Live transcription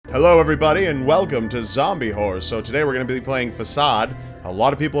Hello everybody and welcome to Zombie Horror. So today we're going to be playing Façade. A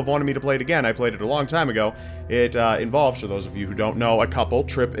lot of people have wanted me to play it again. I played it a long time ago. It involves, for those of you who don't know, a couple,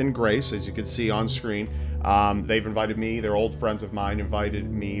 Trip and Grace, as you can see on screen. They've invited me, they're old friends of mine, invited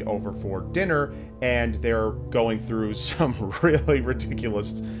me over for dinner, and they're going through some really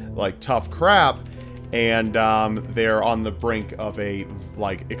ridiculous, like, tough crap, and they're on the brink of a,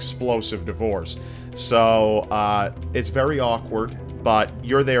 like, explosive divorce. So, it's very awkward. But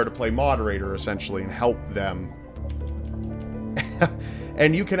you're there to play moderator, essentially, and help them.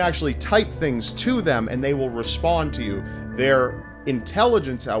 And you can actually type things to them, and they will respond to you. Their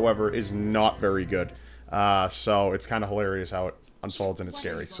intelligence, however, is not very good. So it's kind of hilarious how it unfolds, and it's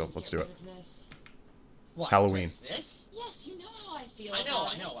scary. So let's do it. Halloween. This? Yes, you know how I feel. I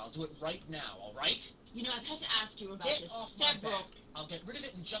know. I'll do it right now, all right? You know, I've had to ask you about Get this off my several... back. I'll get rid of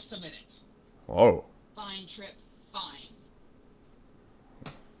it in just a minute. Whoa. Fine, Trip. Fine.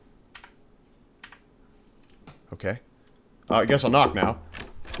 Okay. I guess I'll knock now.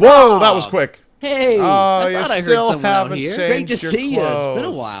 Whoa, that was quick. Hey, I thought I heard still someone out haven't here. changed Great to your see you. It's been a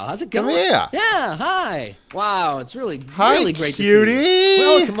clothes. while. How's it Come going? here. Yeah, hi. Wow, it's really Hi, great cutie. to see you.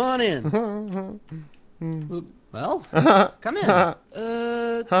 Well, come on in. Well, come in.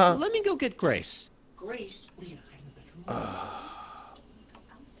 Let me go get Grace. Grace, what are you hiding in the bedroom?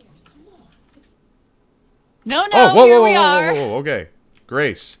 No, Oh, here we are. whoa, okay.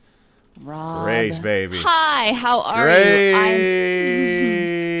 Grace. Rob. Grace, baby. Hi, how are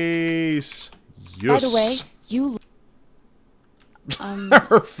Grace. you? By the way, you.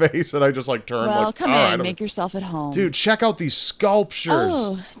 Her face, and I just like turned Well, like, come all in, right, make yourself at home. Dude, check out these sculptures.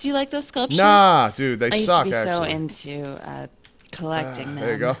 Oh, do you like those sculptures? Nah, dude, they I used suck to be so actually. into collecting them.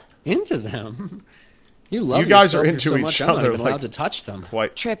 There you go. Into them. You love You guys your are sculptures into so each much, I'm not other, even like- allowed to touch them.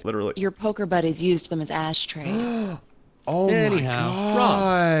 Quite Trip, literally. your poker buddies used them as ashtrays. Oh Anyhow, my Rob.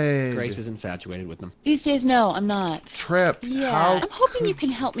 god. Grace is infatuated with them. These days, no, I'm not. Trip. Yeah, How I'm hoping you can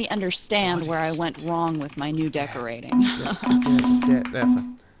help me understand where I went wrong with my new decorating.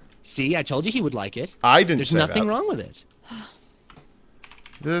 See, I told you he would like it. I didn't There's say nothing that. wrong with it.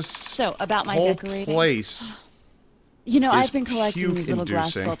 This So, about my whole decorating. place. You know, is I've been collecting these little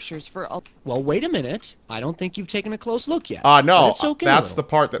glass puke-inducing. sculptures for a... Well, wait a minute. I don't think you've taken a close look yet. No, Let it soak in a that's the little.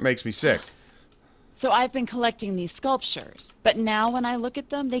 part that makes me sick. So I've been collecting these sculptures, but now when I look at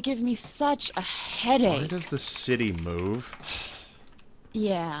them, they give me such a Why headache. does the city move?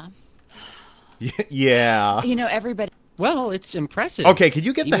 Yeah. Yeah. You know, everybody... Well, it's impressive. Okay, could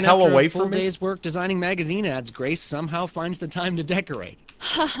you get the Even hell after away a full from me? day's work designing magazine ads, Grace somehow finds the time to decorate.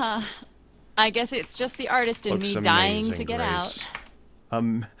 Haha. I guess it's just the artist in Looks me dying amazing, to get Grace.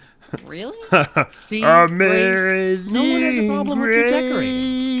 out. Really? See, Amazing Grace, no one has a problem with your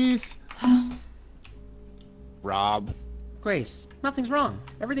decorating. Grace. Rob. Grace, nothing's wrong.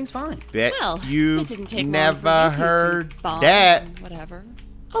 Everything's fine. Bet Well, it you've didn't take long never for you two to heard bond that. and whatever.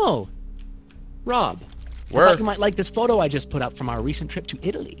 Oh, Rob. I Where? thought you might like this photo I just put up from our recent trip to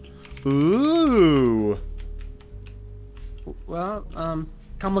Italy. Ooh. Well,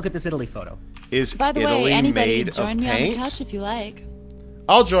 come look at this Italy photo. Is By the Italy way, anybody made of join me on the paint? couch if you like.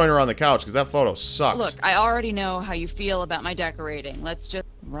 I'll join her on the couch because that photo sucks. Look, I already know how you feel about my decorating. Let's just...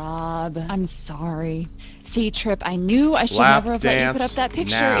 Rob, I'm sorry. See, Trip, I knew I should Lap never have let you put up dance that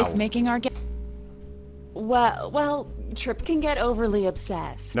picture. now. It's making our... Well, Trip can get overly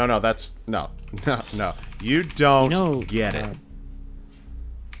obsessed. No, that's no. You don't You know, get it.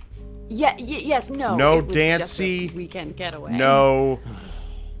 Yes, no. No it was just a dancy, weekend getaway. No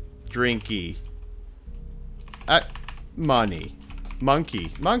drinky. Money.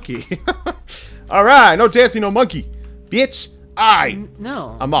 Monkey. All right, no dancing, no monkey. Bitch.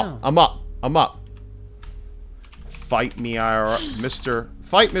 No. I'm up. Fight me, IRL.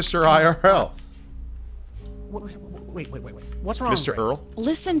 Fight Mr. IRL. Wait. What's wrong, Mr. Grace? Earl.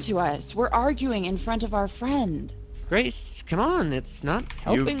 Listen to us. We're arguing in front of our friend. Grace, come on. It's not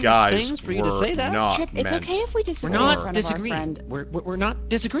helping You guys things for you to were say that. not Trip, it's meant okay if we We're disagree in not front of our disagreeing. friend. We're not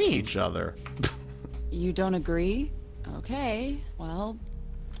disagreeing. each other. You don't agree? Okay. Well,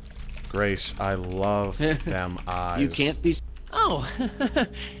 Grace, I love them eyes. You can't be. Oh. Come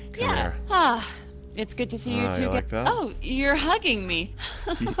here. it's good to see you Ah, two. you like that? Oh, you're hugging me.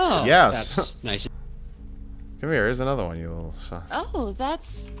 Oh, Yes. That's nice. Come here. Here's another one, you little son. Oh,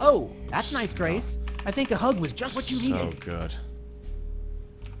 that's... Oh, that's nice, Grace. I think a hug was just what you So needed. good.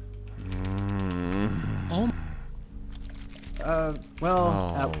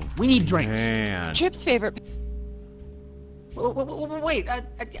 Well, we need drinks. Man. Trip's favorite... Wait,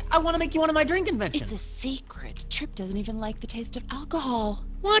 I want to make you one of my drink inventions. It's a secret. Trip doesn't even like the taste of alcohol.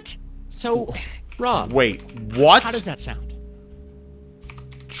 What? So, Rob, Wait, what? how does that sound?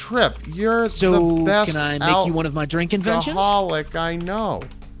 Trip, you're So, the best can I make you one of my drink inventions? alcoholic I know.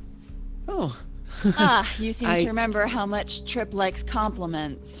 Oh. You seem to remember how much Trip likes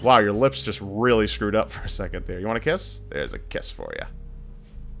compliments. Wow, your lips just really screwed up for a second there. You want a kiss? There's a kiss for you.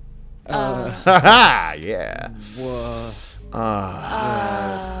 Haha, yeah.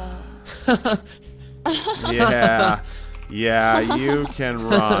 Yeah. Yeah, you can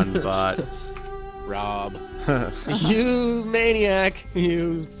run, but... Rob. You maniac.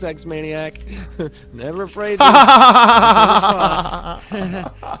 You sex maniac. Never afraid to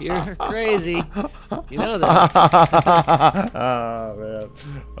You're crazy. You know that. Oh, man.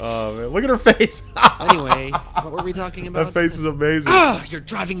 Oh, man. Look at her face. Anyway, what were we talking about? That face is amazing. Ah, you're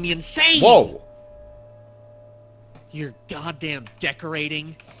driving me insane. Whoa. You're goddamn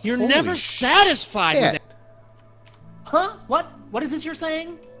decorating. You're Holy never satisfied with shit. it. Huh? What? What is this you're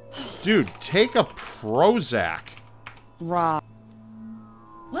saying? Dude, take a Prozac. Rob.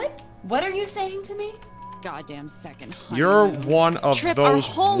 What? What are you saying to me? Goddamn second You're honeymoon. one of Trip, those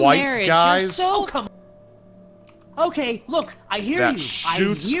our whole white marriage, guys You're so Come on. Okay, look, I hear that you.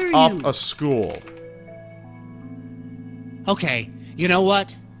 shoots I hear up you. a school. Okay, you know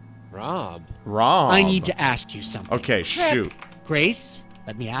what? Rob. Wrong. I need to ask you something. Okay, Trip. shoot. Grace,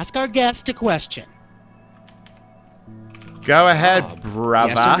 let me ask our guest a question. Go ahead, Rob,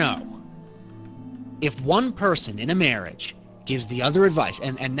 brother. Yes or no? If one person in a marriage gives the other advice,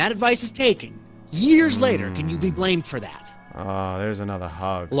 and that advice is taken, years later, can you be blamed for that? Oh, there's another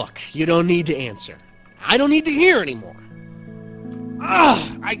hug. Look, you don't need to answer. I don't need to hear anymore.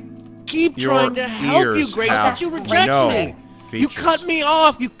 Ugh, I keep Your trying to help you, ears Grace, have but you reject no me. You features. cut me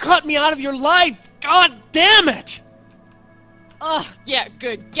off. You cut me out of your life. God damn it! Ugh, yeah,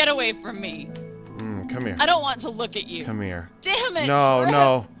 good. Get away from me. Come here. I don't want to look at you. Come here. Damn it. No, Trip.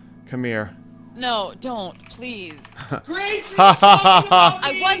 no. Come here. No, don't, please. Grace,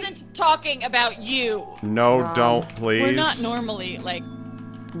 I wasn't talking about you. No, Rob. don't, please. We're not normally like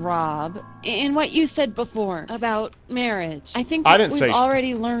Rob. In what you said before about marriage, I think I didn't we've say-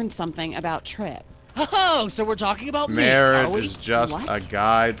 already learned something about Trip. Oh, so we're talking about me, Marriage are we? is just What? a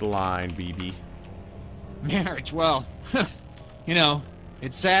guideline, BB. Marriage, well, you know,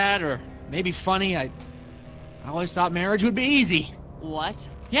 it's sad or maybe funny. I always thought marriage would be easy. What?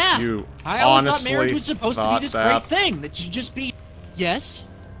 Yeah. You I always thought honestly marriage was supposed to be thought this that? great thing that you just be. Yes.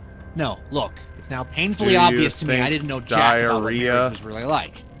 No. Look, it's now Do painfully you obvious to me. I think didn't know jack about what diarrhea marriage was really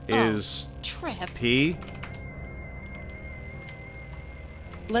like. Is Trip. pee?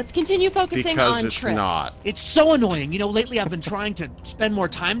 Let's continue focusing Because on it's Trip. not. It's so annoying. You know, lately I've been trying to spend more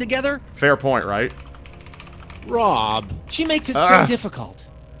time together. Fair point, right? Rob. She makes it so Ah. difficult.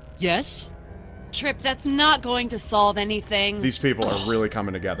 Yes. Trip, that's not going to solve anything. These people are really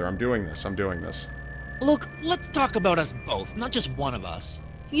coming together. I'm doing this. I'm doing this. Look, let's talk about us both, not just one of us.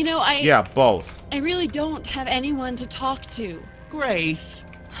 You know, Yeah, both. I really don't have anyone to talk to. Grace.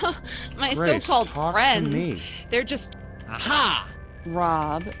 My Grace, so-called talk friends. to me. They're just Aha.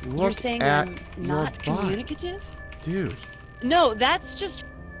 Rob. You're Look saying at I'm your not butt. communicative? Dude. No, that's just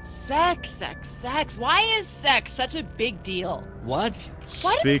sex. Why is sex such a big deal? What?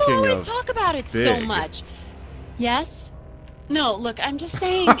 Why do people Speaking always of talk about it so big. much? Yes? No, look, I'm just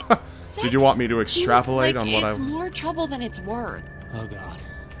saying. Did you want me to sex extrapolate seems on like what it's I... more trouble than it's worth. Oh God.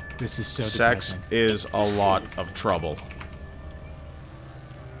 This is so Sex depressing. is a lot does. of trouble.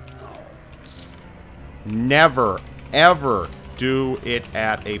 Never, ever do it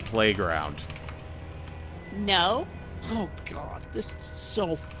at a playground. No? Oh God, this is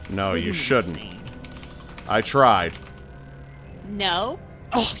so. No, you friggin' shouldn't. insane. I tried. No?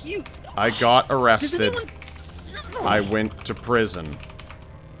 Oh, you. I got Does arrested. anyone? I went to prison.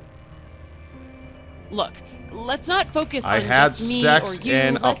 Look, let's not focus I on had just me sex or you.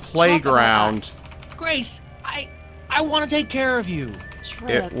 in a Let's talk about playground. us. Grace, I want to take care of you.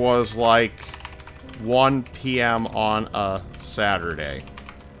 Trip. It was like 1 p.m. on a Saturday.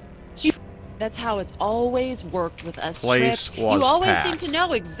 That's how it's always worked with us, Place Trip. was You always packed. seem to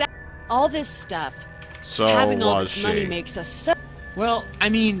know exactly all this stuff. So Having all was this money she. makes us so Well, I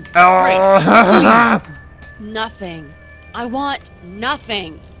mean, nothing. I want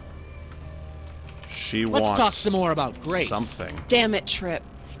nothing. She let's wants talk some more about Grace. something. Damn it, Trip.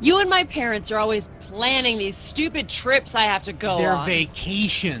 You and my parents are always planning these stupid trips I have to go They're on.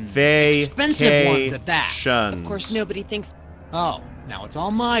 vacations. Expensive ones at that. Of course, nobody thinks. Oh, now it's all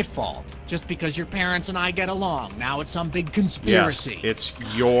my fault. Just because your parents and I get along. Now it's some big Yes, conspiracy. it's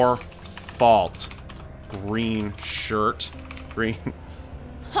your fault. Green shirt. Green.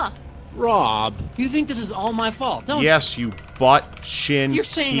 Huh. Rob, you think this is all my fault, don't Yes, you butt chin. you? You're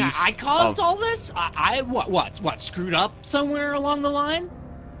saying piece I caused of- all this? I what screwed up somewhere along the line?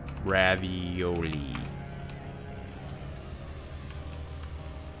 Ravioli.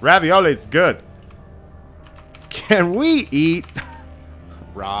 Ravioli's good. Can we eat?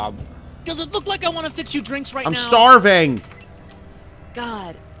 Rob. Does it look like I want to fix you drinks right now? I'm starving.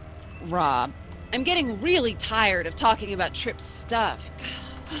 God, Rob, I'm getting really tired of talking about Trip's stuff.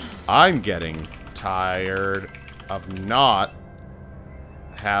 I'm getting tired of not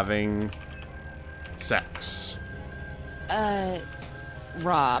having sex.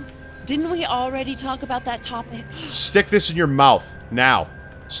 Rob, didn't we already talk about that topic? Stick this in your mouth. Now.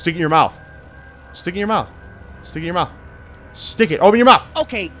 Stick it in your mouth. Stick it in your mouth. Stick it in your mouth. Stick it. Open your mouth.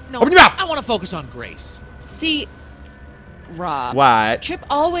 Okay, no. Open your mouth. I want to focus on Grace. See, Rob. What? Trip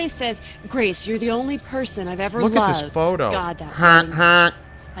always says, Grace, you're the only person I've ever Look loved. at this photo. God, that really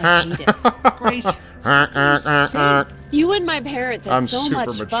I hate it. Grace. You and my parents had I'm so super much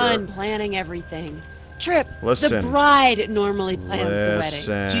mature. fun planning everything. Trip, Listen. the bride normally plans the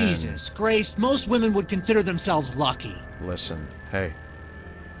Listen. wedding. Jesus, Grace, most women would consider themselves lucky. Listen. Hey.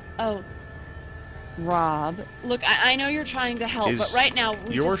 Oh, Rob, look, I know you're trying to help, Is but right now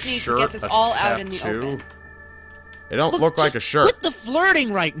we your just need to shirt get this a all out in the tattoo? open. It don't look like just a shirt. Quit the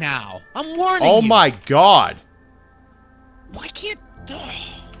flirting right now. I'm warning you. Oh my god. Why can't...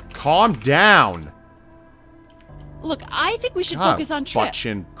 Calm down. Look, I think we should God, focus on Trip. butt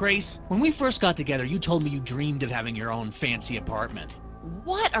chin. Grace, when we first got together, you told me you dreamed of having your own fancy apartment.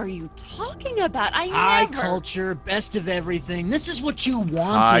 What are you talking about? High never. culture, best of everything. This is what you wanted.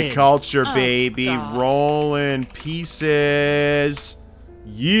 High culture, Oh, baby. God. Rolling pieces.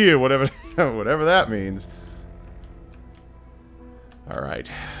 Yeah, whatever, whatever that means. All right.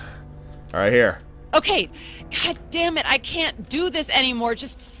 All right, here. Okay, god damn it, I can't do this anymore.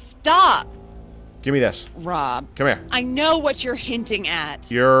 Just stop. Give me this. Rob, Come here. I know what you're hinting at.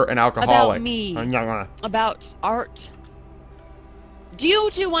 You're an alcoholic. About me. I'm not gonna- About art. Do you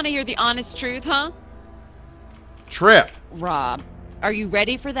two want to hear the honest truth, huh? Trip. Rob, are you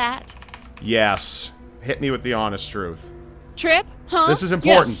ready for that? Yes. Hit me with the honest truth. Trip, huh? This is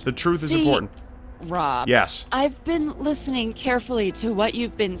important. Yes. The truth is See, important. Rob. Yes. I've been listening carefully to what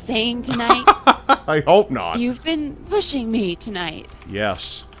you've been saying tonight. I hope not. You've been pushing me tonight.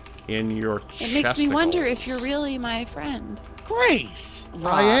 Yes. In your It makes me wonder if chesticles. you're really my friend. Grace!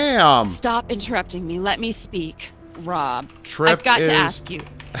 Rob, I am. Stop interrupting me. Let me speak. Rob, Trip I've got is to ask you.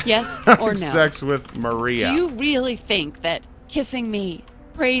 Yes or no? sex with Maria. Do you really think that kissing me,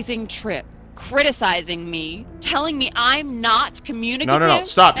 praising Trip, criticizing me, telling me I'm not communicative, No,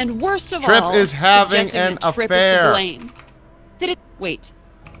 stop. and worst of Trip all, is having suggesting an that Trip affair. is to blame? Wait.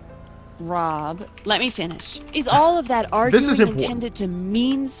 Rob, let me finish. Is all of that arguing is important. intended to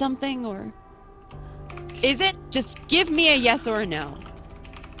mean something, or is it? Just give me a yes or a no.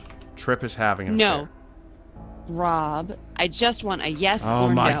 Trip is having an No. affair. Rob, I just want a yes Oh or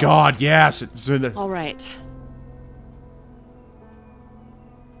no. my god, yes. It's All right.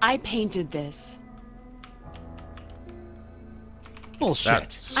 I painted this. Bullshit.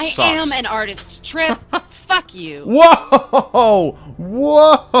 That I sucks. am an artist, Trip. Fuck you. Whoa!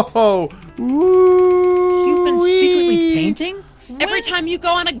 Whoa! You've been secretly painting? Every time you go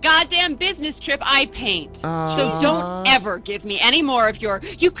on a goddamn business trip, I paint. So don't ever give me any more of your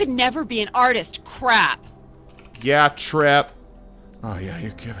 "you could never be an artist" crap. Yeah, Trip. Oh yeah, you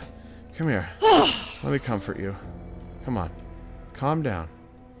give it. Come here. Let me comfort you. Come on. Calm down.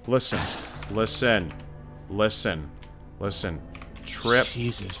 Listen. Listen. Listen. Listen. Trip.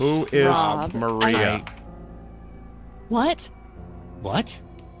 Jesus. Who is Rob, Maria? What? What?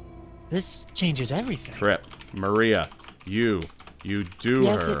 This changes everything. Trip. Maria. You do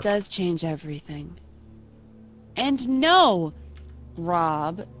Yes, her. it does change everything. And no,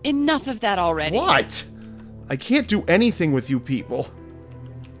 Rob, enough of that already. What? I can't do anything with you people.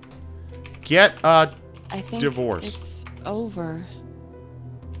 Get I think divorce. it's over.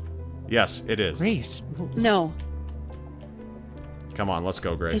 Yes, it is. Grace. No, Come on, let's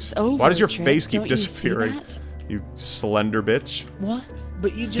go, Grace. it's over. Why does your Trip. face keep Don't you see disappearing? that? You slender bitch. What?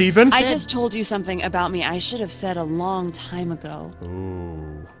 But you just Steven? I said- just told you something about me I should have said a long time ago.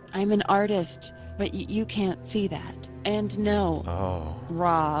 Ooh. I'm an artist, but you can't see that. And no, Oh.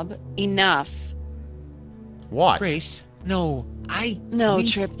 Rob, enough. What? Grace. No, No, we-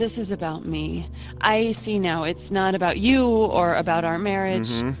 Trip, this is about me. I see now. It's not about you or about our marriage.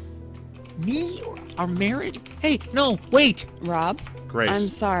 Mm-hmm. Me or our marriage? Hey, no, wait. Rob, Grace. I'm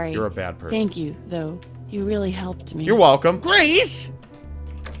sorry. You're a bad person. Thank you, though. You really helped me. You're welcome. Grace.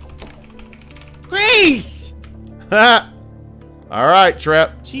 Grace. All right,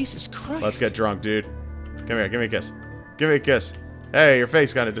 Trip. Jesus Christ. Let's get drunk, dude. Come here. Give me a kiss. Give me a kiss. Hey, your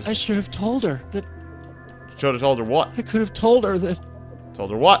face kind of just... I should have told her that. Should have told her what? I could have told her that. Told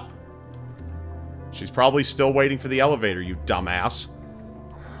her what? She's probably still waiting for the elevator, you dumbass.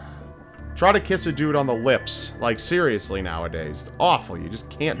 Try to kiss a dude on the lips. Like, seriously nowadays. It's awful. You just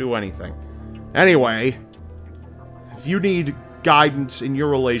can't do anything. Anyway, if you need guidance in your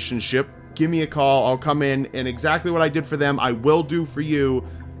relationship, give me a call. I'll come in, and exactly what I did for them, I will do for you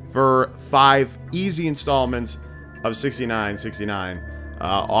for 5 easy installments of $69.69.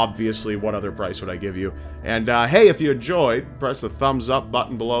 Obviously, what other price would I give you? And, hey, if you enjoyed, press the thumbs up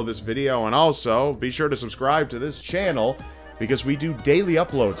button below this video, and also be sure to subscribe to this channel, because we do daily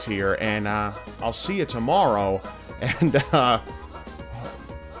uploads here, and, I'll see you tomorrow, and,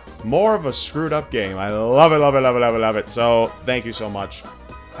 more of a screwed up game. I love it, love it, love it, love it, love it. So, thank you so much.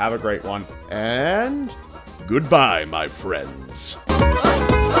 Have a great one, and goodbye, my friends.